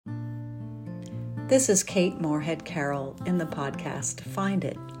This is Kate Moorehead Carroll in the podcast Find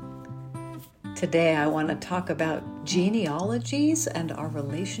It. Today I want to talk about genealogies and our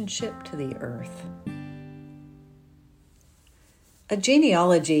relationship to the earth. A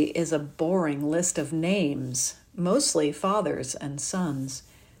genealogy is a boring list of names, mostly fathers and sons.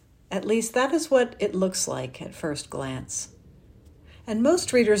 At least that is what it looks like at first glance. And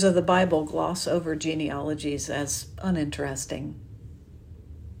most readers of the Bible gloss over genealogies as uninteresting.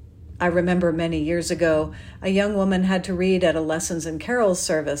 I remember many years ago, a young woman had to read at a Lessons in Carroll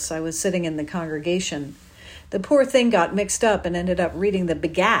service. I was sitting in the congregation. The poor thing got mixed up and ended up reading the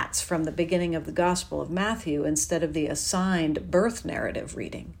begats from the beginning of the Gospel of Matthew instead of the assigned birth narrative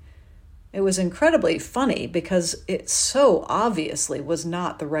reading. It was incredibly funny because it so obviously was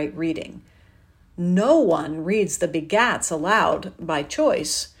not the right reading. No one reads the begats aloud by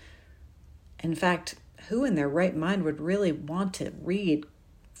choice. In fact, who in their right mind would really want to read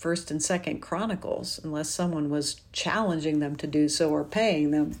 1st and 2nd Chronicles unless someone was challenging them to do so or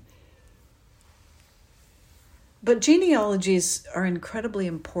paying them? But genealogies are incredibly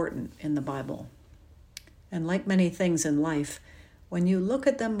important in the Bible. And like many things in life, when you look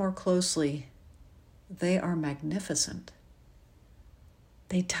at them more closely, they are magnificent.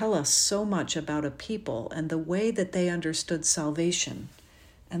 They tell us so much about a people and the way that they understood salvation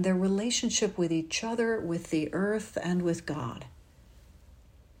and their relationship with each other, with the earth, and with God.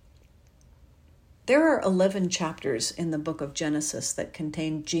 There are 11 chapters in the book of Genesis that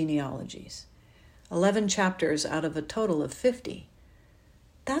contain genealogies. 11 chapters out of a total of 50.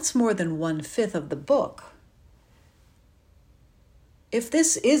 That's more than 1/5 of the book. If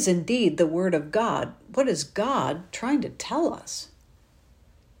this is indeed the Word of God, what is God trying to tell us?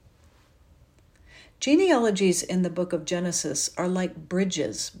 Genealogies in the book of Genesis are like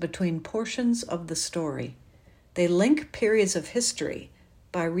bridges between portions of the story. They link periods of history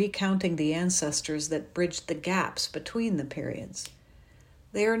by recounting the ancestors that bridged the gaps between the periods.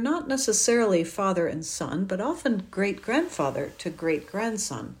 They are not necessarily father and son, but often great-grandfather to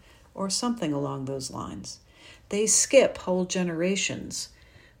great-grandson, or something along those lines. They skip whole generations,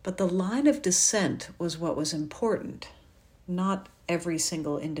 but the line of descent was what was important, not every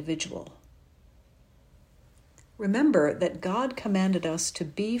single individual. Remember that God commanded us to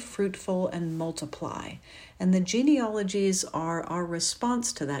be fruitful and multiply, and the genealogies are our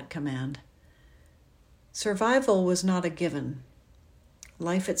response to that command. Survival was not a given.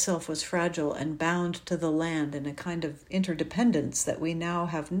 Life itself was fragile and bound to the land in a kind of interdependence that we now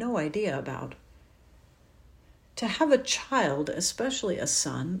have no idea about. To have a child, especially a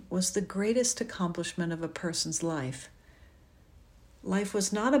son, was the greatest accomplishment of a person's life. Life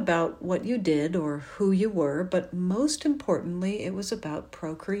was not about what you did or who you were, but most importantly, it was about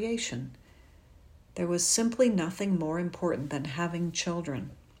procreation. There was simply nothing more important than having children.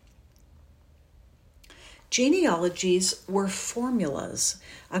 Genealogies were formulas,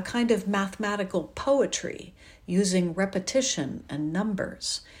 a kind of mathematical poetry, using repetition and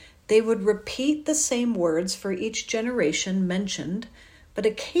numbers. They would repeat the same words for each generation mentioned, but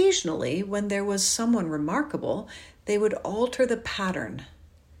occasionally, when there was someone remarkable, they would alter the pattern.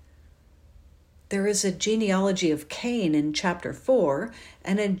 There is a genealogy of Cain in chapter 4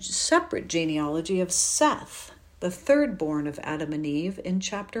 and a separate genealogy of Seth, the third born of Adam and Eve, in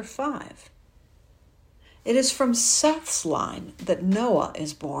chapter 5. It is from Seth's line that Noah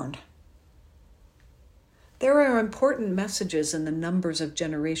is born. There are important messages in the numbers of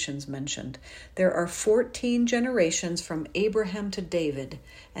generations mentioned. There are 14 generations from Abraham to David,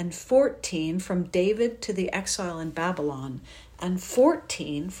 and 14 from David to the exile in Babylon, and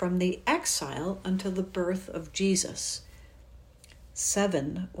 14 from the exile until the birth of Jesus.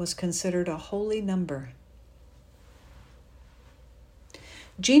 7 was considered a holy number.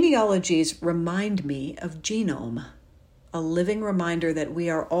 Genealogies remind me of genome, a living reminder that we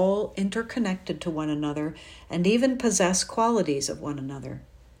are all interconnected to one another and even possess qualities of one another.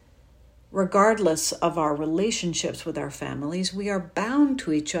 Regardless of our relationships with our families, we are bound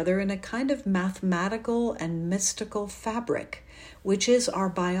to each other in a kind of mathematical and mystical fabric, which is our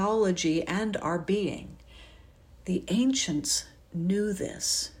biology and our being. The ancients knew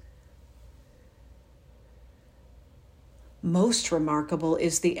this. Most remarkable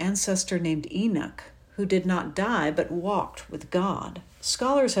is the ancestor named Enoch, who did not die but walked with God.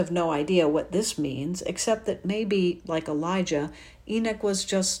 Scholars have no idea what this means, except that maybe, like Elijah, Enoch was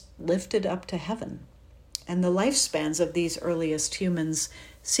just lifted up to heaven. And the lifespans of these earliest humans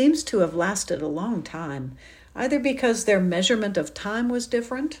seems to have lasted a long time, either because their measurement of time was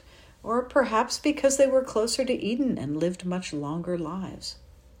different, or perhaps because they were closer to Eden and lived much longer lives.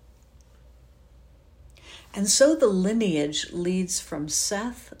 And so the lineage leads from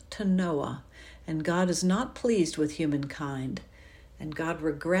Seth to Noah, and God is not pleased with humankind, and God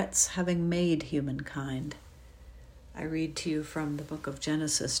regrets having made humankind. I read to you from the book of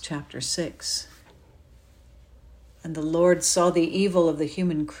Genesis, chapter 6. And the Lord saw the evil of the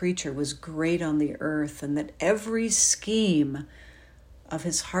human creature was great on the earth, and that every scheme of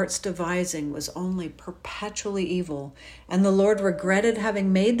his heart's devising was only perpetually evil. And the Lord regretted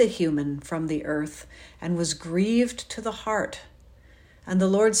having made the human from the earth, and was grieved to the heart. And the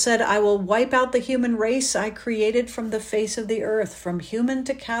Lord said, I will wipe out the human race I created from the face of the earth, from human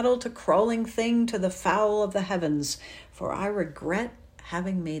to cattle to crawling thing to the fowl of the heavens, for I regret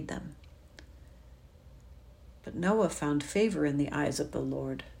having made them. But Noah found favor in the eyes of the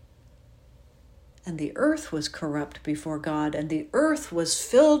Lord. And the earth was corrupt before God, and the earth was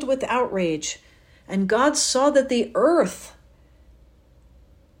filled with outrage. And God saw that the earth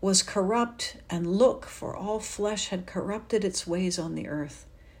was corrupt, and look, for all flesh had corrupted its ways on the earth.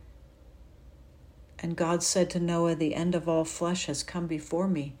 And God said to Noah, the end of all flesh has come before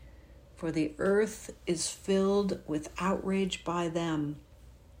me, for the earth is filled with outrage by them,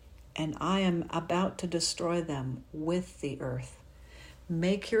 and I am about to destroy them with the earth.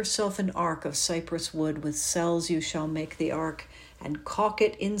 Make yourself an ark of cypress wood. With cells you shall make the ark, and caulk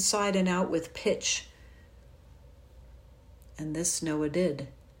it inside and out with pitch. And this Noah did,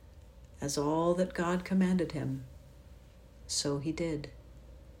 as all that God commanded him, so he did.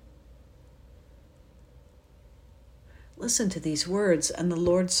 Listen to these words. And the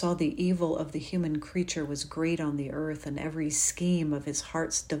Lord saw the evil of the human creature was great on the earth, and every scheme of his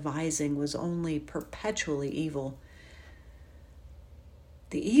heart's devising was only perpetually evil.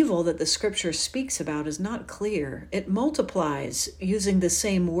 The evil that the scripture speaks about is not clear. It multiplies, using the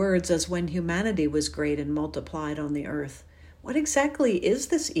same words as when humanity was great and multiplied on the earth. What exactly is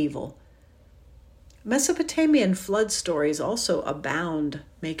this evil? Mesopotamian flood stories also abound,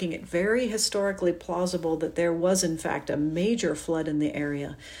 making it very historically plausible that there was in fact a major flood in the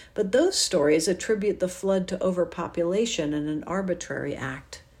area. But those stories attribute the flood to overpopulation and an arbitrary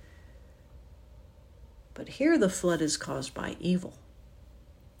act. But here the flood is caused by evil.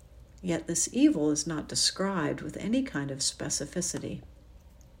 Yet this evil is not described with any kind of specificity.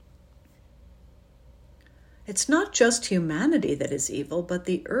 It's not just humanity that is evil, but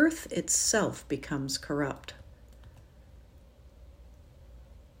the earth itself becomes corrupt.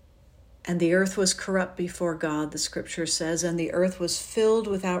 And the earth was corrupt before God, the scripture says, and the earth was filled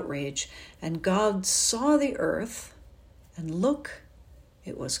with outrage. And God saw the earth, and look,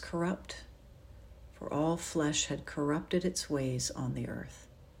 it was corrupt, for all flesh had corrupted its ways on the earth.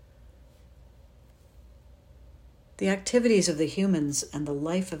 The activities of the humans and the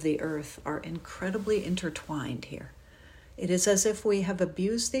life of the earth are incredibly intertwined here. It is as if we have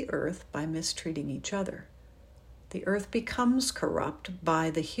abused the earth by mistreating each other. The earth becomes corrupt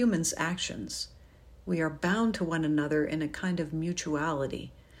by the humans' actions. We are bound to one another in a kind of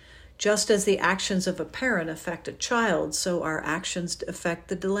mutuality. Just as the actions of a parent affect a child, so our actions affect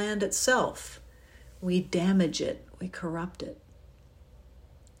the land itself. We damage it, we corrupt it.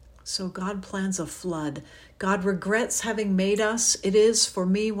 So God plans a flood. God regrets having made us. It is, for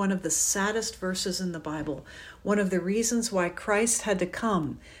me, one of the saddest verses in the Bible. One of the reasons why Christ had to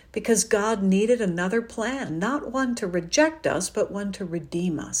come, because God needed another plan, not one to reject us, but one to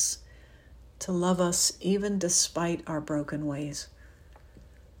redeem us, to love us even despite our broken ways.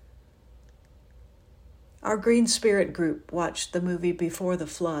 Our Green Spirit group watched the movie Before the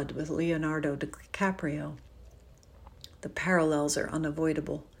Flood with Leonardo DiCaprio. The parallels are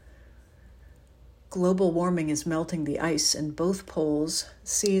unavoidable. Global warming is melting the ice in both poles,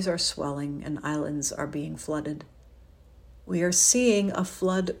 seas are swelling, and islands are being flooded. We are seeing a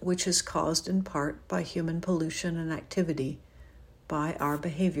flood which is caused in part by human pollution and activity, by our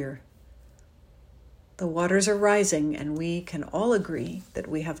behavior. The waters are rising, and we can all agree that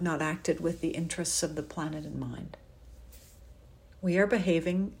we have not acted with the interests of the planet in mind. We are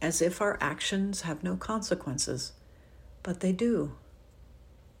behaving as if our actions have no consequences, but they do.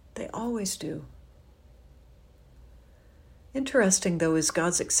 They always do. Interesting, though, is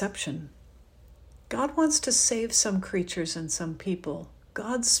God's exception. God wants to save some creatures and some people.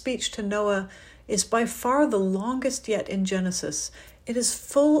 God's speech to Noah is by far the longest yet in Genesis. It is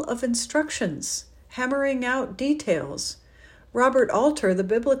full of instructions, hammering out details. Robert Alter, the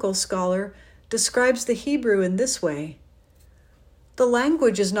biblical scholar, describes the Hebrew in this way. The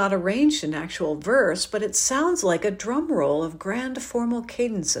language is not arranged in actual verse, but it sounds like a drum roll of grand formal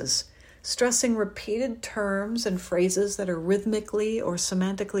cadences, stressing repeated terms and phrases that are rhythmically or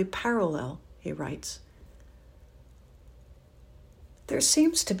semantically parallel, he writes. There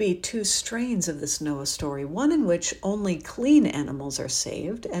seems to be two strains of this Noah story, one in which only clean animals are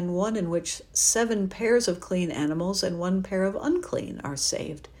saved, and one in which 7 pairs of clean animals and 1 pair of unclean are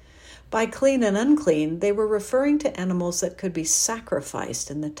saved. By clean and unclean, they were referring to animals that could be sacrificed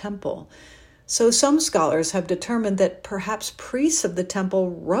in the temple. So some scholars have determined that perhaps priests of the temple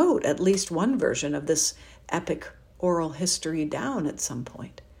wrote at least one version of this epic oral history down at some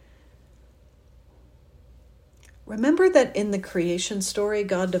point. Remember that in the creation story,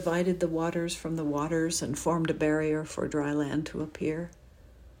 God divided the waters from the waters and formed a barrier for dry land to appear?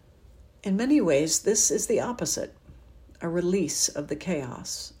 In many ways, this is the opposite, a release of the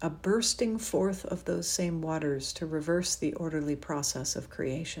chaos, a bursting forth of those same waters to reverse the orderly process of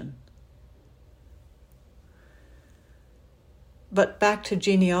creation. But back to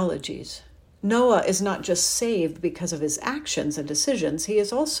genealogies. Noah is not just saved because of his actions and decisions, he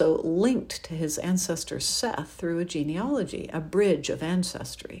is also linked to his ancestor Seth through a genealogy, a bridge of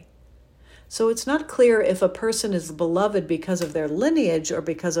ancestry. So it's not clear if a person is beloved because of their lineage or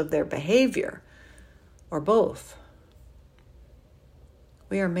because of their behavior, or both.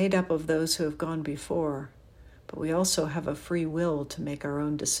 We are made up of those who have gone before, but we also have a free will to make our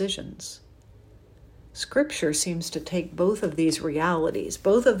own decisions. Scripture seems to take both of these realities,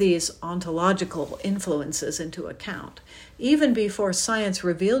 both of these ontological influences into account. Even before science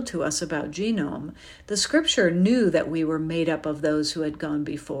revealed to us about genome, the Scripture knew that we were made up of those who had gone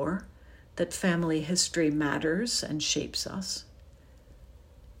before, that family history matters and shapes us.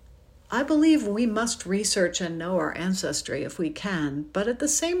 I believe we must research and know our ancestry if we can, but at the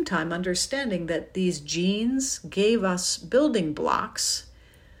same time understanding that these genes gave us building blocks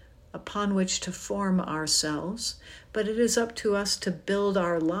upon which to form ourselves, but it is up to us to build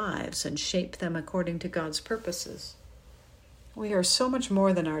our lives and shape them according to God's purposes. We are so much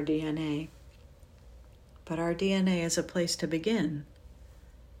more than our DNA, but our DNA is a place to begin.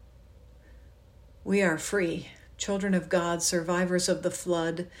 We are free, children of God, survivors of the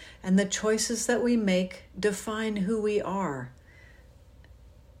flood, and the choices that we make define who we are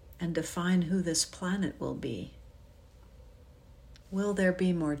and define who this planet will be. Will there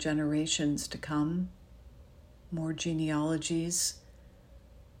be more generations to come? More genealogies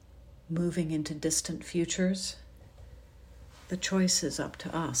moving into distant futures? The choice is up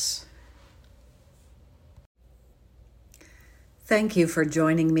to us. Thank you for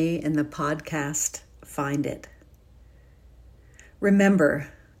joining me in the podcast, Find It.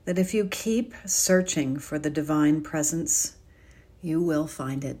 Remember that if you keep searching for the divine presence, you will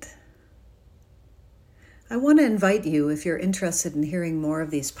find it. I want to invite you, if you're interested in hearing more of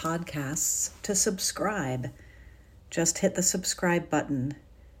these podcasts, to subscribe. Just hit the subscribe button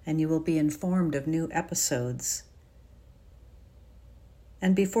and you will be informed of new episodes.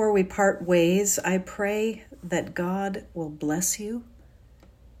 And before we part ways, I pray that God will bless you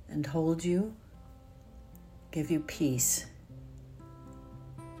and hold you, give you peace.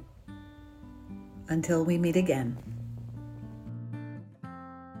 Until we meet again.